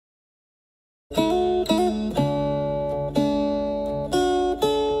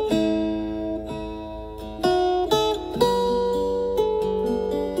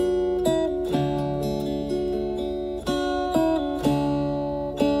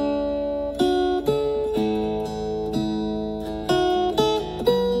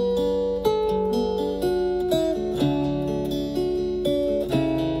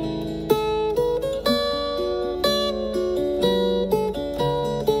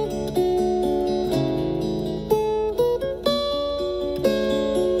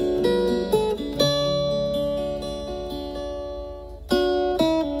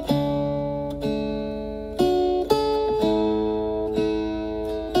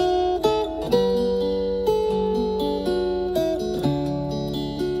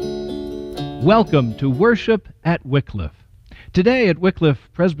Welcome to Worship at Wycliffe. Today at Wycliffe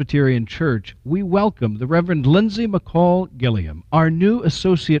Presbyterian Church, we welcome the Reverend Lindsay McCall Gilliam, our new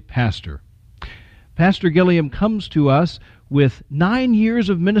associate pastor. Pastor Gilliam comes to us with 9 years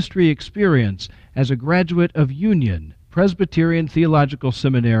of ministry experience as a graduate of Union Presbyterian Theological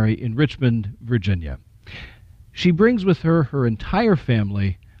Seminary in Richmond, Virginia. She brings with her her entire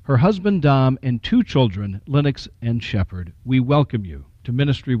family, her husband Dom, and 2 children, Lennox and Shepherd. We welcome you to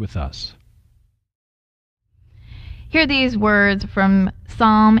ministry with us. Hear these words from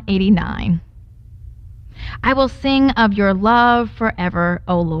Psalm 89. I will sing of your love forever,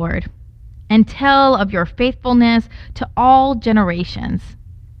 O Lord, and tell of your faithfulness to all generations.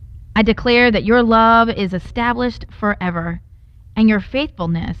 I declare that your love is established forever, and your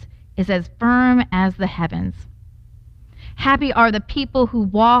faithfulness is as firm as the heavens. Happy are the people who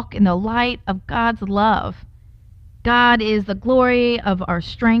walk in the light of God's love. God is the glory of our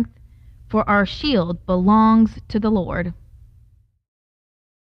strength, for our shield belongs to the Lord.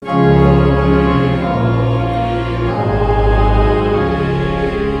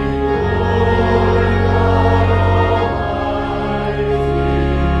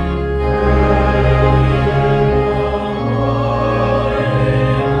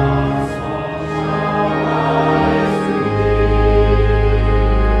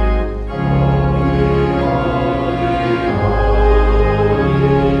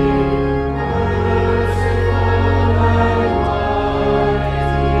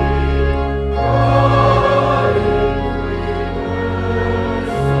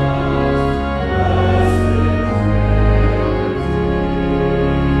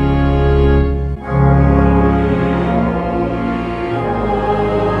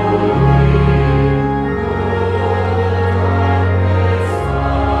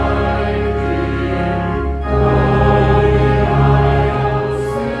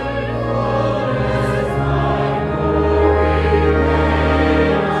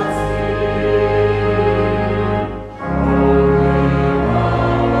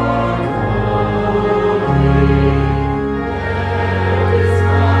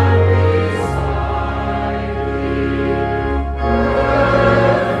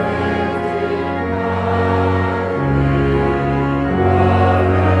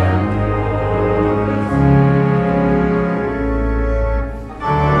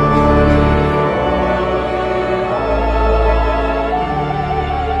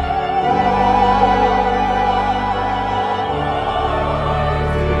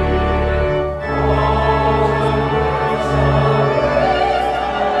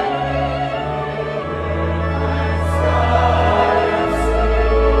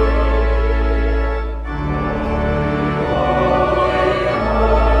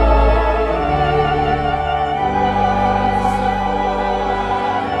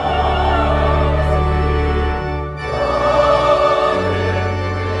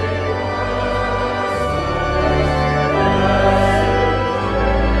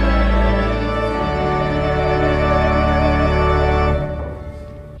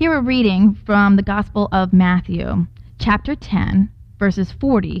 Here a reading from the Gospel of Matthew, chapter 10, verses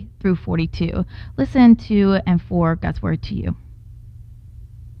 40 through 42. Listen to and for God's word to you.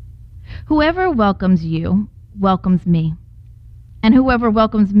 Whoever welcomes you welcomes me, and whoever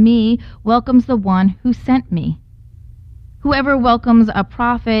welcomes me welcomes the one who sent me. Whoever welcomes a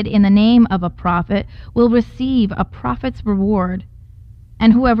prophet in the name of a prophet will receive a prophet's reward.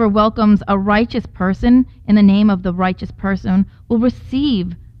 And whoever welcomes a righteous person in the name of the righteous person will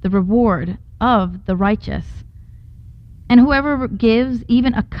receive the reward of the righteous. And whoever gives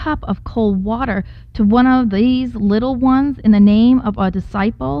even a cup of cold water to one of these little ones in the name of a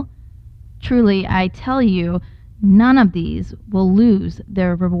disciple, truly I tell you, none of these will lose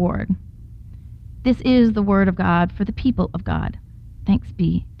their reward. This is the word of God for the people of God. Thanks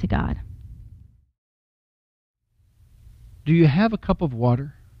be to God. Do you have a cup of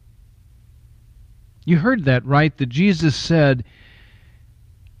water? You heard that, right? That Jesus said,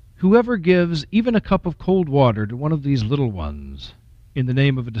 whoever gives even a cup of cold water to one of these little ones in the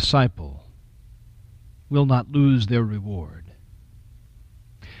name of a disciple will not lose their reward.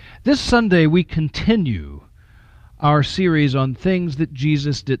 This Sunday we continue our series on things that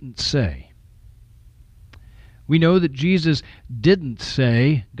Jesus didn't say. We know that Jesus didn't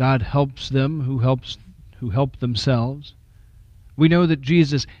say, God helps them who help themselves. We know that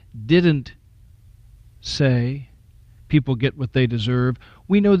Jesus didn't say, people get what they deserve.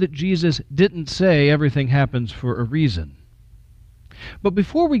 We know that Jesus didn't say everything happens for a reason. But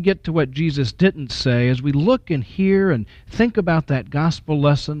before we get to what Jesus didn't say, as we look and hear and think about that gospel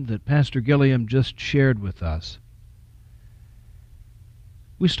lesson that Pastor Gilliam just shared with us,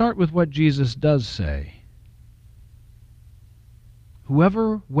 we start with what Jesus does say.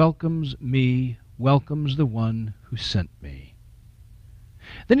 Whoever welcomes me welcomes the one who sent me.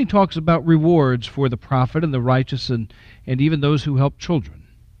 Then he talks about rewards for the prophet and the righteous and even those who help children.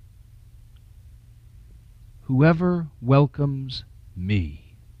 Whoever welcomes me.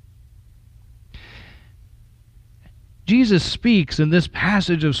 Jesus speaks in this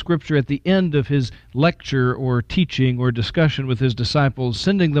passage of Scripture at the end of his lecture or teaching or discussion with his disciples,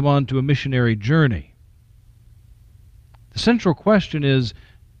 sending them on to a missionary journey. The central question is,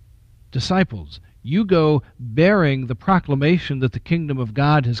 disciples, you go bearing the proclamation that the kingdom of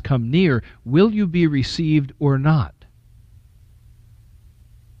God has come near. Will you be received or not?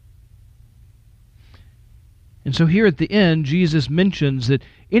 And so here at the end, Jesus mentions that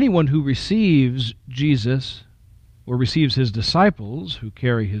anyone who receives Jesus or receives his disciples who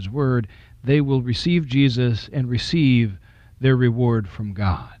carry his word, they will receive Jesus and receive their reward from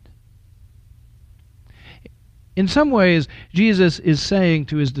God. In some ways, Jesus is saying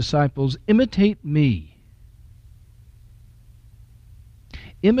to his disciples, imitate me.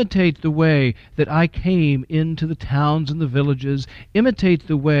 Imitate the way that I came into the towns and the villages. Imitate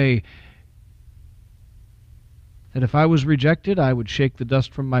the way that if I was rejected, I would shake the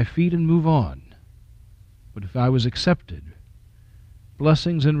dust from my feet and move on. But if I was accepted,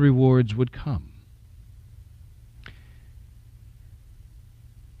 blessings and rewards would come.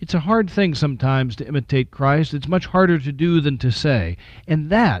 It's a hard thing sometimes to imitate Christ. It's much harder to do than to say. And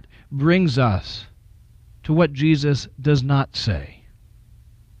that brings us to what Jesus does not say.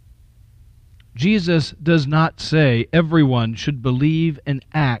 Jesus does not say everyone should believe and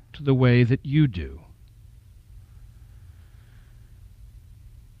act the way that you do.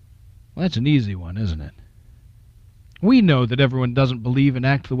 Well, that's an easy one, isn't it? We know that everyone doesn't believe and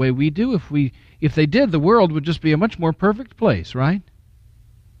act the way we do. If they did, the world would just be a much more perfect place, right?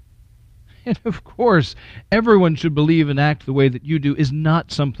 And of course, everyone should believe and act the way that you do is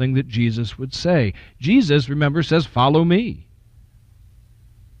not something that Jesus would say. Jesus, remember, says, follow me.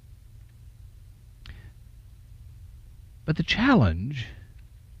 But the challenge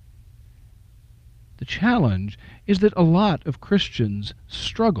is that a lot of Christians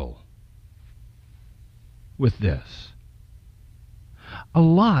struggle with this. A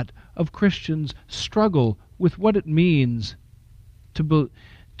lot of Christians struggle with what it means to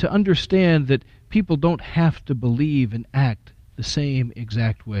understand that people don't have to believe and act the same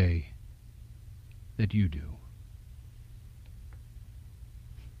exact way that you do.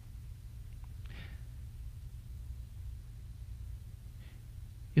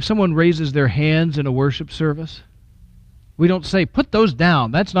 If someone raises their hands in a worship service, we don't say, put those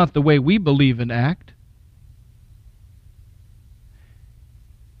down. That's not the way we believe and act.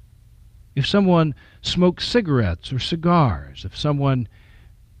 If someone smokes cigarettes or cigars, if someone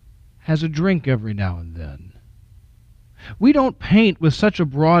has a drink every now and then, we don't paint with such a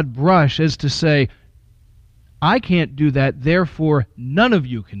broad brush as to say, I can't do that, therefore none of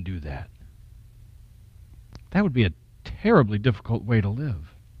you can do that. That would be a terribly difficult way to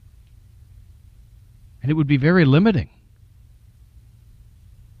live. And it would be very limiting.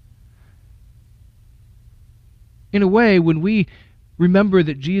 In a way, when we remember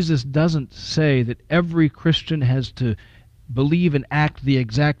that Jesus doesn't say that every Christian has to believe and act the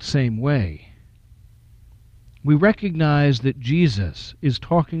exact same way, we recognize that Jesus is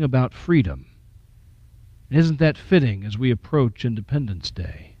talking about freedom. And isn't that fitting as we approach Independence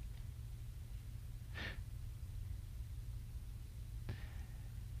Day?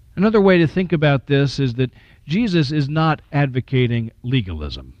 Another way to think about this is that Jesus is not advocating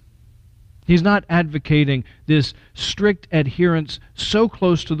legalism. He's not advocating this strict adherence so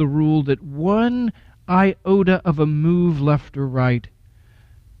close to the rule that one iota of a move left or right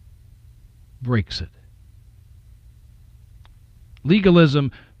breaks it.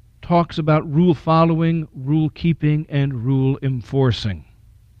 Legalism talks about rule following, rule keeping, and rule enforcing.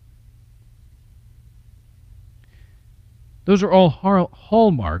 Those are all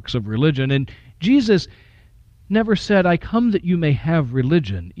hallmarks of religion, and Jesus never said, I come that you may have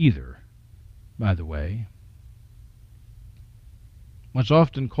religion either, by the way. What's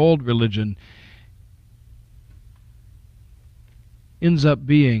often called religion ends up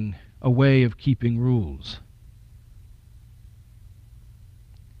being a way of keeping rules.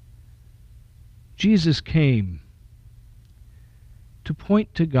 Jesus came to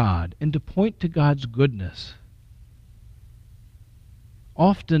point to God and to point to God's goodness.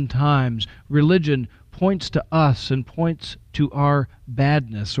 Oftentimes, religion points to us and points to our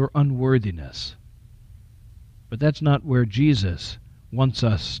badness or unworthiness. But that's not where Jesus wants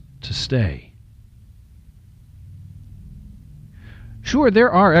us to stay. Sure,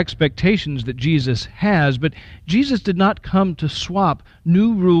 there are expectations that Jesus has, but Jesus did not come to swap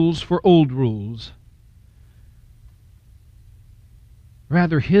new rules for old rules.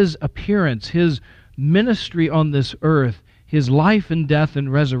 Rather, his appearance, his ministry on this earth, his life and death and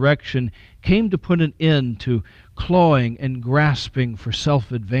resurrection came to put an end to clawing and grasping for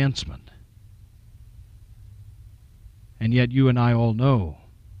self-advancement. And yet you and I all know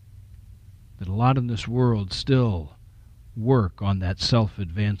that a lot in this world still work on that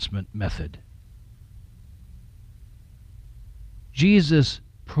self-advancement method. Jesus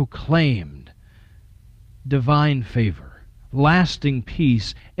proclaimed divine favor, lasting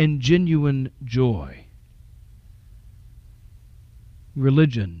peace, and genuine joy.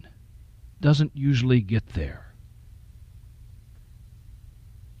 Religion doesn't usually get there.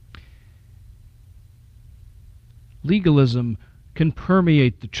 Legalism can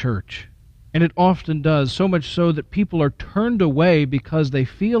permeate the church, and it often does, so much so that people are turned away because they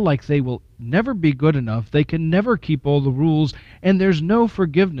feel like they will never be good enough, they can never keep all the rules, and there's no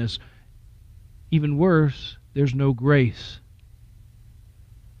forgiveness. Even worse, there's no grace.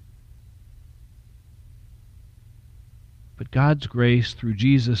 But God's grace through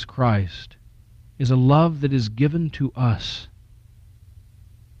Jesus Christ is a love that is given to us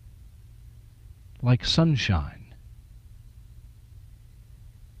like sunshine.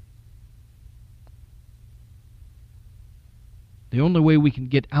 The only way we can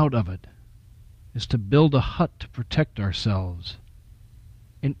get out of it is to build a hut to protect ourselves.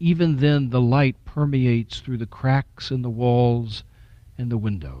 And even then, the light permeates through the cracks in the walls and the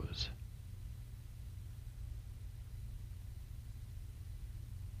windows.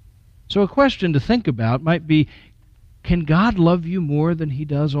 So a question to think about might be, can God love you more than He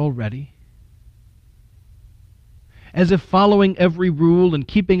does already? As if following every rule and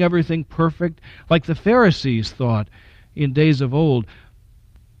keeping everything perfect, like the Pharisees thought in days of old,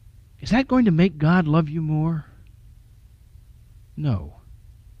 is that going to make God love you more? No.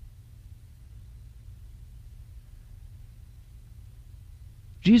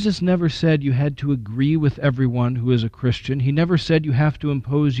 Jesus never said you had to agree with everyone who is a Christian. He never said you have to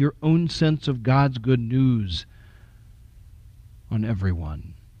impose your own sense of God's good news on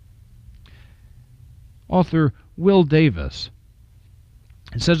everyone. Author Will Davis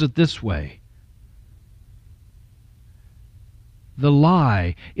says it this way: the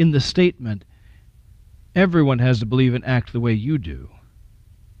lie in the statement, everyone has to believe and act the way you do,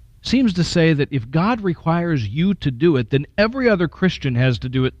 seems to say that if God requires you to do it, then every other Christian has to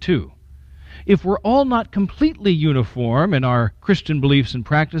do it too. If we're all not completely uniform in our Christian beliefs and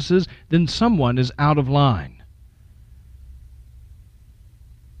practices, then someone is out of line.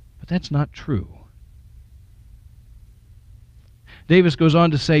 But that's not true. Davis goes on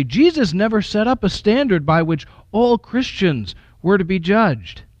to say, Jesus never set up a standard by which all Christians were to be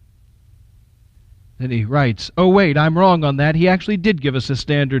judged. Then he writes, oh wait, I'm wrong on that. He actually did give us a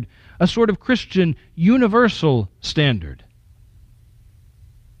standard, a sort of Christian universal standard.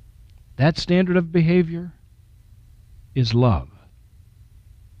 That standard of behavior is love.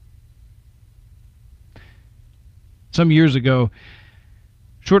 Some years ago,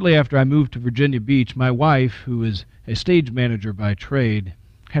 shortly after I moved to Virginia Beach, my wife, who is a stage manager by trade,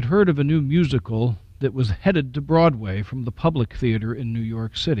 had heard of a new musical that was headed to Broadway from the Public Theater in New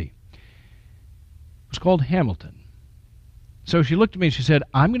York City. It was called Hamilton. So she looked at me and she said,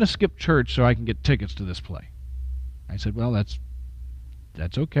 I'm going to skip church so I can get tickets to this play. I said, well, that's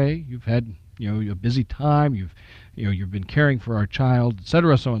okay. You've had, a busy time. You've been caring for our child,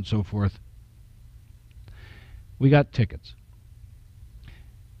 etc., so on and so forth. We got tickets.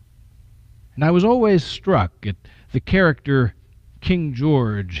 And I was always struck at the character King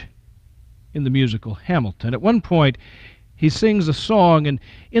George in the musical Hamilton. At one point, he sings a song, and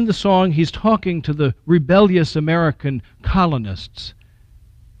in the song he's talking to the rebellious American colonists.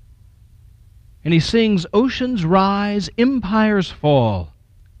 And he sings, oceans rise, empires fall.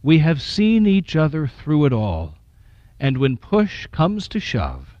 We have seen each other through it all. And when push comes to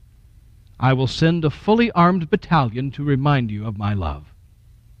shove, I will send a fully armed battalion to remind you of my love.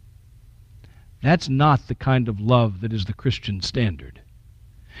 That's not the kind of love that is the Christian standard.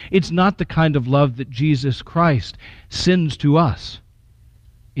 It's not the kind of love that Jesus Christ sends to us.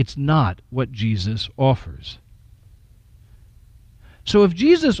 It's not what Jesus offers. So if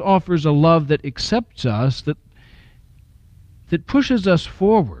Jesus offers a love that accepts us, that pushes us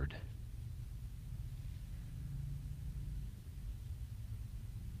forward,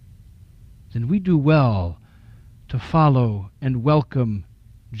 then we do well to follow and welcome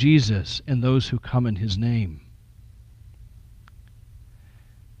Jesus and those who come in His name.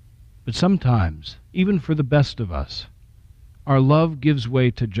 But sometimes, even for the best of us, our love gives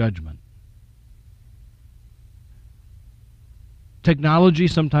way to judgment. Technology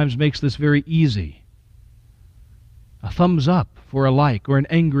sometimes makes this very easy. A thumbs up for a like or an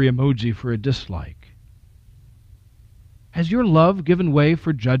angry emoji for a dislike. Has your love given way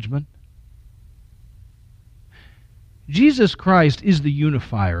for judgment? Jesus Christ is the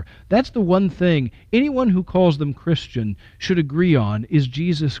unifier. That's the one thing anyone who calls them Christian should agree on, is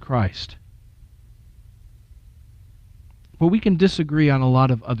Jesus Christ. But we can disagree on a lot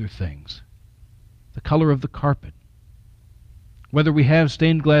of other things. The color of the carpet, whether we have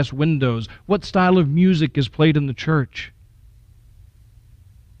stained glass windows, what style of music is played in the church.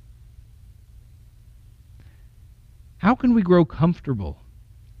 How can we grow comfortable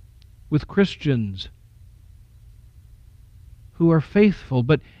with Christians who are faithful,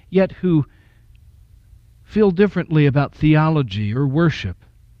 but yet who feel differently about theology or worship,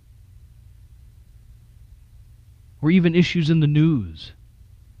 or even issues in the news,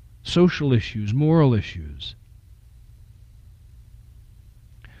 social issues, moral issues?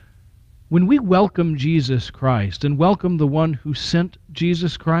 When we welcome Jesus Christ and welcome the one who sent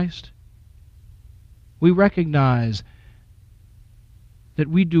Jesus Christ, we recognize that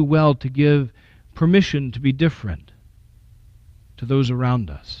we do well to give permission to be different to those around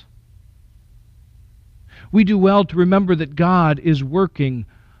us. We do well to remember that God is working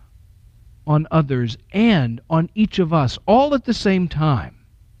on others and on each of us all at the same time.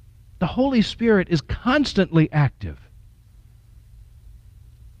 The Holy Spirit is constantly active.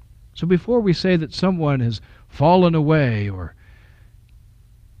 So before we say that someone has fallen away, or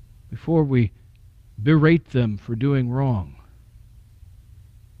before we berate them for doing wrong,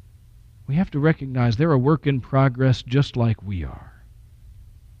 we have to recognize they're a work in progress just like we are.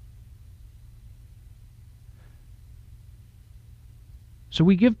 So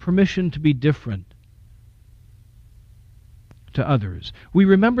we give permission to be different to others. We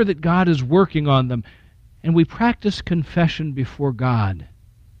remember that God is working on them, and we practice confession before God,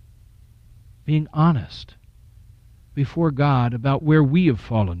 being honest before God about where we have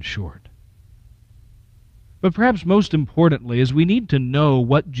fallen short. But perhaps most importantly is we need to know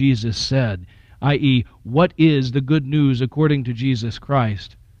what Jesus said, i.e., what is the good news according to Jesus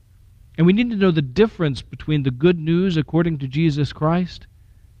Christ. And we need to know the difference between the good news according to Jesus Christ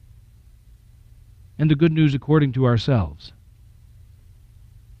and the good news according to ourselves.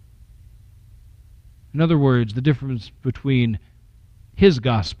 In other words, the difference between His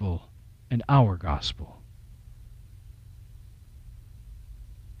gospel and our gospel.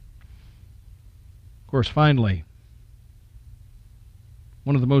 Of course, finally,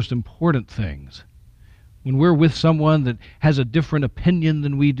 one of the most important things, when we're with someone that has a different opinion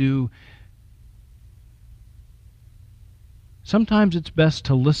than we do, sometimes it's best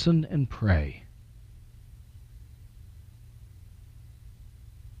to listen and pray.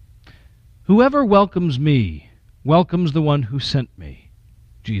 Whoever welcomes me welcomes the one who sent me,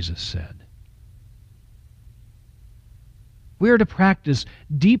 Jesus said. We are to practice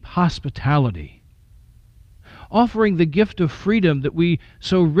deep hospitality, offering the gift of freedom that we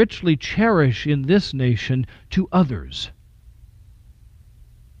so richly cherish in this nation to others.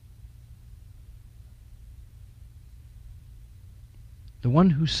 The one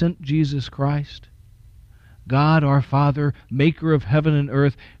who sent Jesus Christ, God our Father, maker of heaven and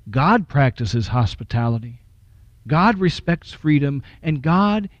earth, God practices hospitality. God respects freedom, and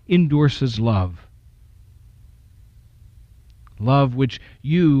God endorses love. Love which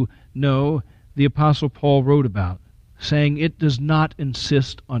you know the Apostle Paul wrote about, saying it does not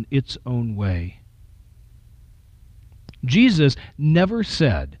insist on its own way. Jesus never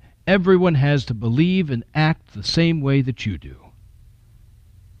said everyone has to believe and act the same way that you do.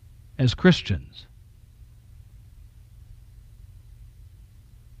 As Christians,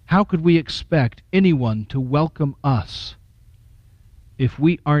 how could we expect anyone to welcome us if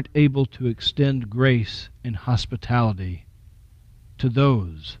we aren't able to extend grace and hospitality to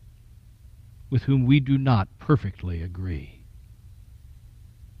those with whom we do not perfectly agree?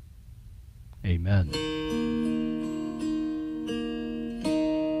 Amen.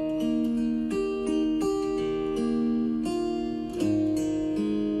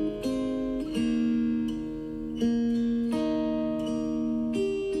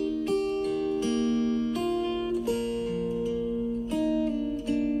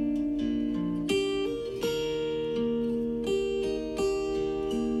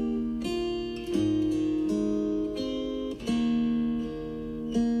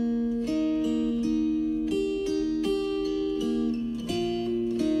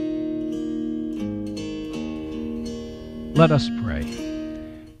 Let us pray.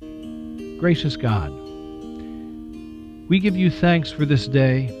 Gracious God, We give you thanks for this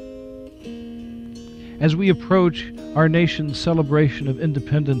day. As we approach our nation's celebration of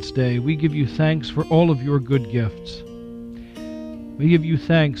Independence Day, we give you thanks for all of your good gifts. We give you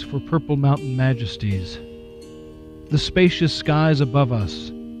thanks for purple mountain majesties, the spacious skies above us,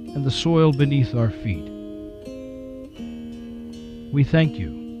 and the soil beneath our feet. We thank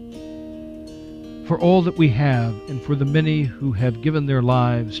you for all that we have and for the many who have given their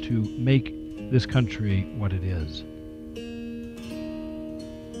lives to make this country what it is.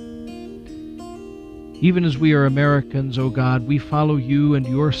 Even as we are Americans, O God, we follow you and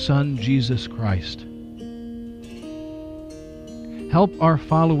your Son, Jesus Christ. Help our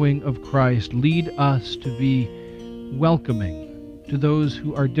following of Christ lead us to be welcoming to those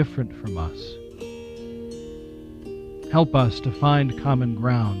who are different from us. Help us to find common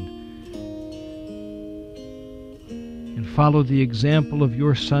ground and follow the example of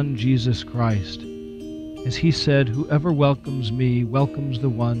your Son, Jesus Christ, as he said, "Whoever welcomes me welcomes the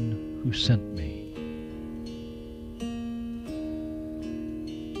one who sent me."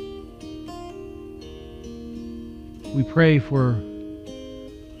 We pray for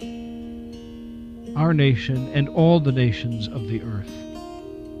our nation and all the nations of the earth.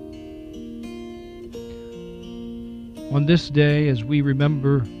 On this day, as we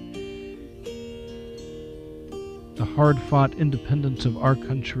remember the hard-fought independence of our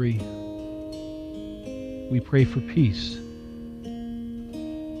country, we pray for peace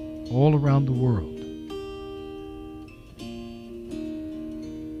all around the world.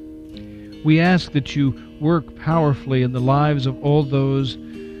 We ask that you work powerfully in the lives of all those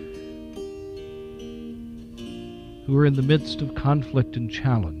who are in the midst of conflict and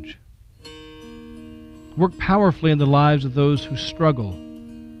challenge. Work powerfully in the lives of those who struggle,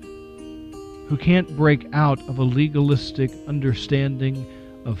 who can't break out of a legalistic understanding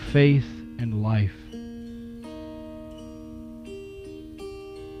of faith and life.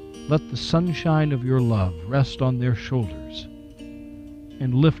 Let the sunshine of your love rest on their shoulders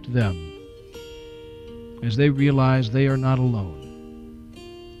and lift them as they realize they are not alone,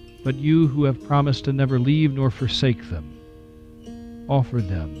 but you who have promised to never leave nor forsake them, offer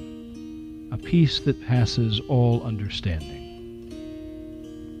them a peace that passes all understanding.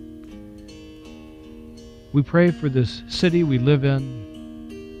 We pray for this city we live in,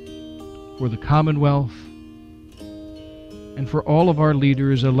 for the Commonwealth, and for all of our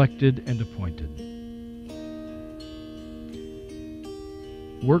leaders elected and appointed.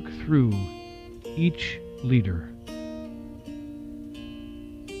 Work through each leader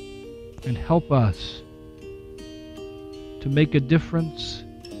and help us to make a difference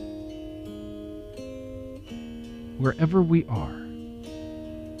wherever we are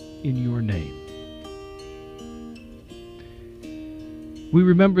in your name. We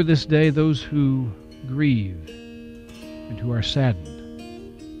remember this day those who grieve and who are saddened,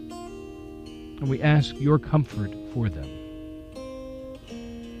 and we ask your comfort for them.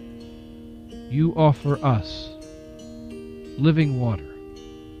 You offer us living water.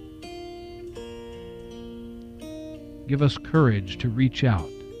 Give us courage to reach out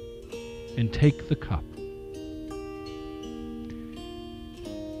and take the cup.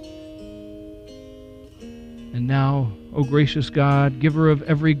 And now, O gracious God, giver of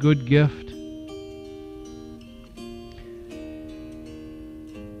every good gift,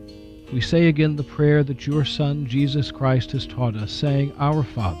 we say again the prayer that your Son, Jesus Christ, has taught us, saying, Our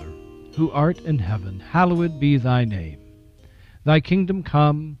Father, who art in heaven, hallowed be thy name. Thy kingdom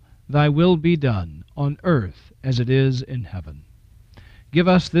come, thy will be done, on earth as it is in heaven. Give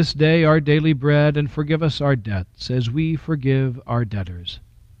us this day our daily bread, and forgive us our debts, as we forgive our debtors.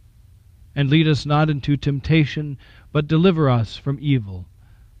 And lead us not into temptation, but deliver us from evil.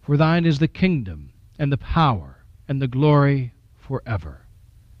 For thine is the kingdom, and the power, and the glory forever.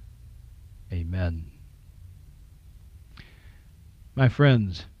 Amen. My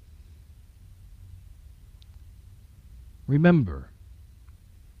friends, remember,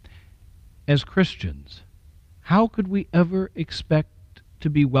 as Christians, how could we ever expect to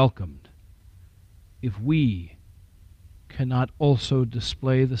be welcomed if we cannot also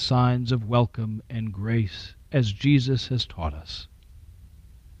display the signs of welcome and grace as Jesus has taught us?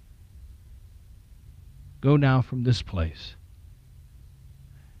 Go now from this place,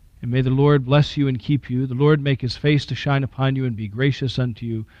 and may the Lord bless you and keep you. The Lord make his face to shine upon you and be gracious unto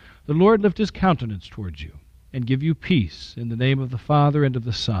you. The Lord lift his countenance towards you and give you peace, in the name of the Father, and of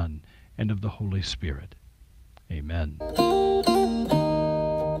the Son, and of the Holy Spirit. Amen.